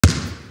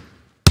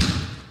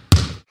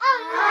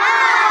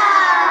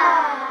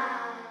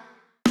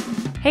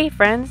Hey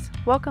friends,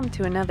 welcome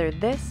to another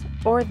This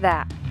or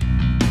That.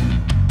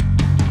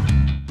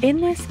 In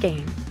this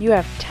game, you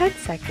have 10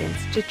 seconds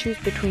to choose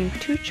between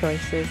two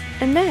choices,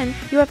 and then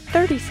you have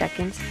 30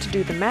 seconds to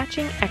do the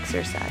matching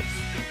exercise.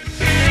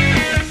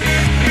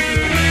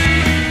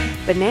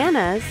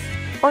 Bananas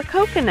or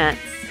coconuts?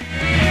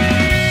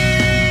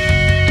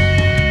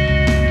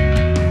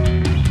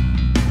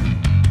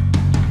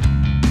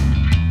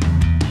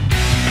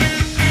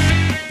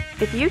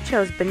 If you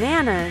chose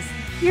bananas,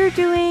 you're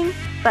doing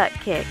butt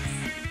kicks.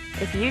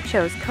 If you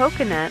chose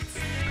coconuts,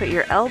 put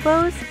your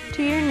elbows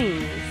to your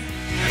knees.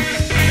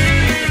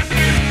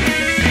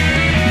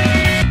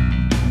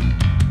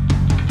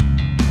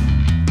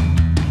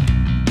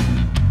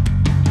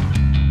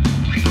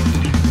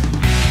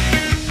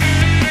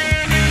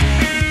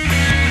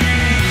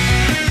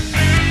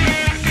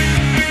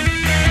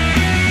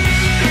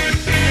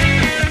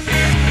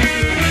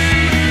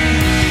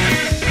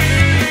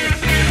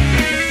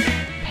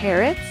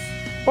 Parrots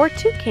or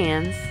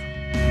toucans?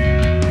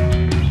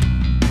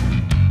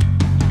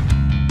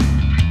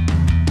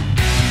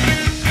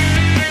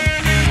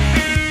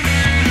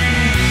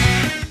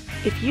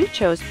 If you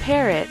chose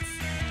parrots,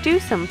 do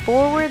some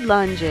forward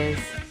lunges.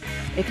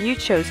 If you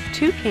chose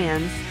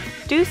toucans,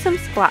 do some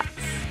squats.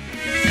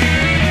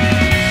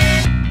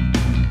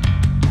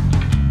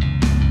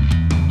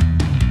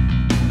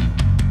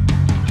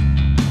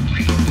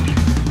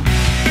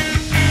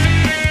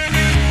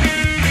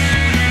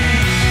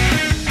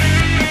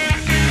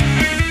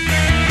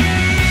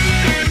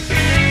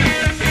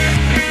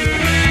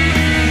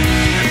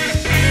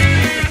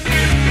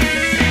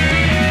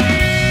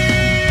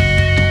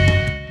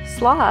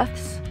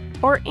 Sloths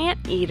or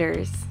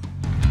anteaters?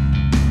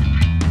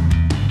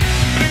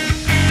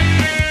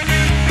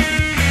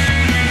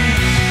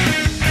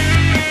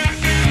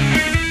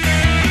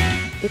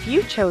 If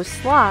you chose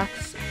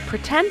sloths,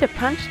 pretend to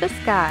punch the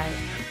sky.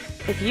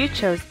 If you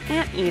chose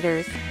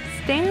anteaters,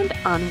 stand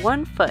on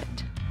one foot.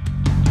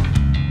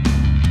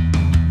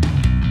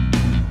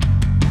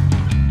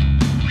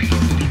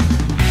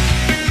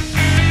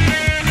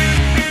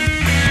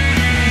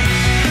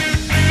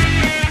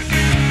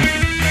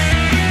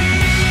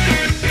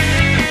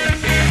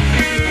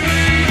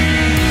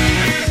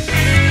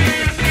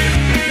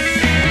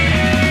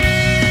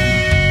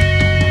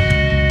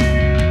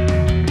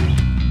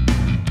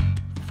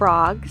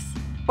 Frogs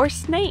or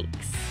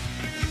snakes?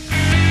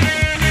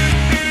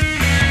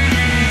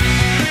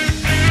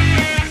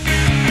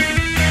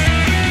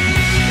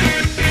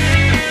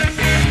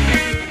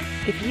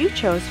 If you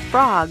chose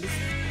frogs,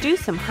 do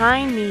some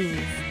high knees.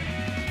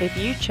 If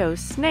you chose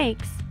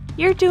snakes,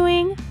 you're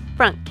doing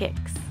front kicks.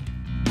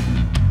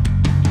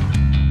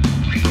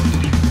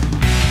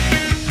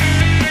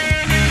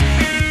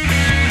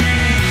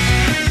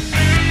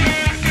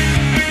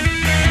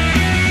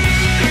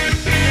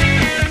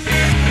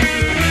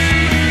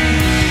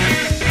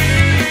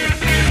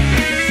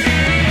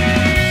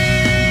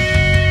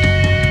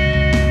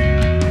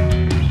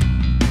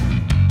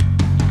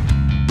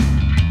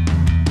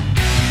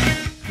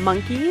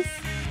 Monkeys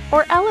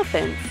or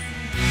elephants?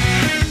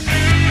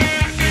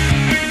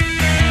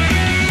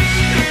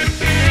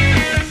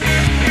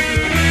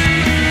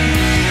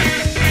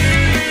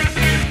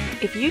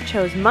 If you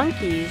chose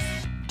monkeys,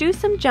 do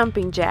some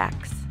jumping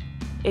jacks.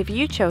 If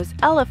you chose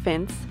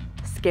elephants,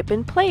 skip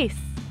in place.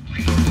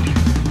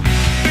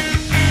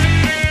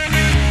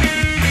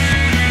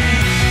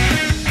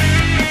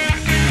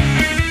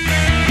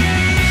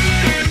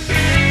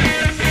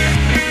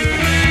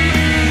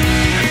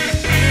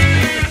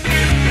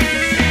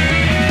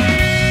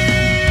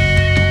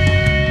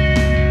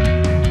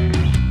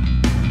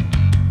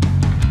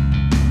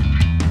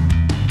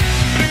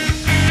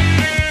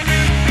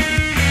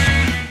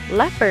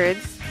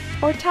 Leopards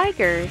or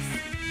tigers?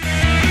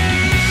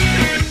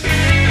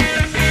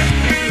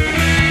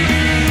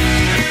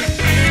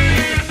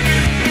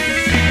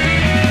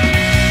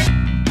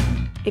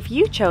 If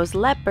you chose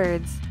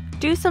leopards,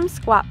 do some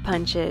squat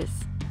punches.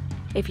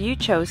 If you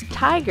chose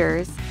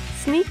tigers,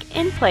 sneak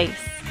in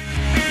place.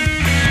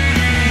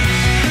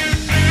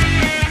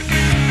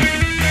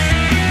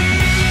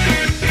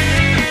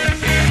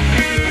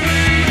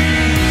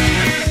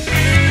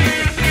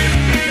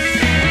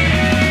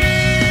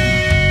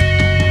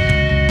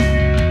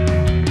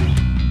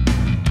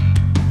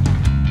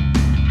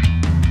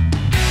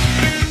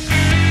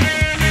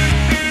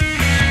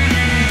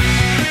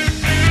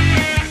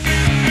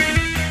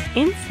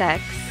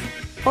 Insects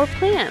or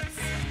plants?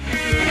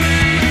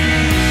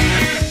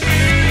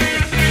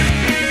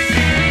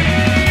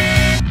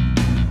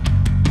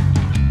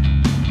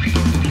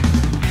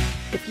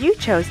 If you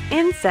chose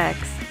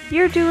insects,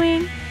 you're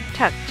doing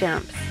tuck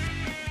jumps.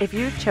 If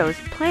you chose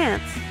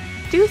plants,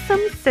 do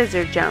some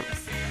scissor jumps.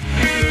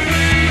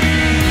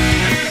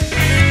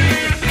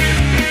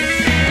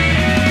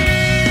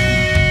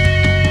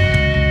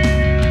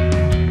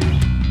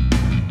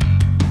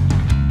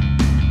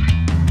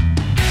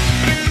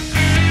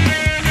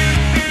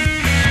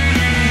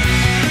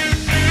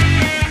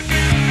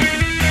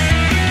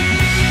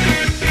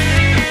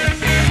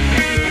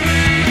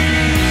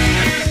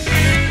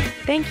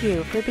 Thank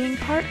you for being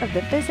part of the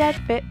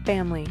PhysEd Fit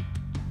family.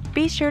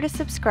 Be sure to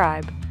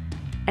subscribe.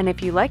 And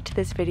if you liked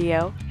this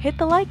video, hit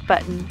the like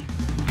button.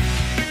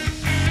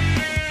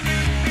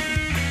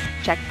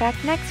 Check back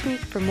next week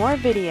for more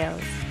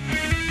videos.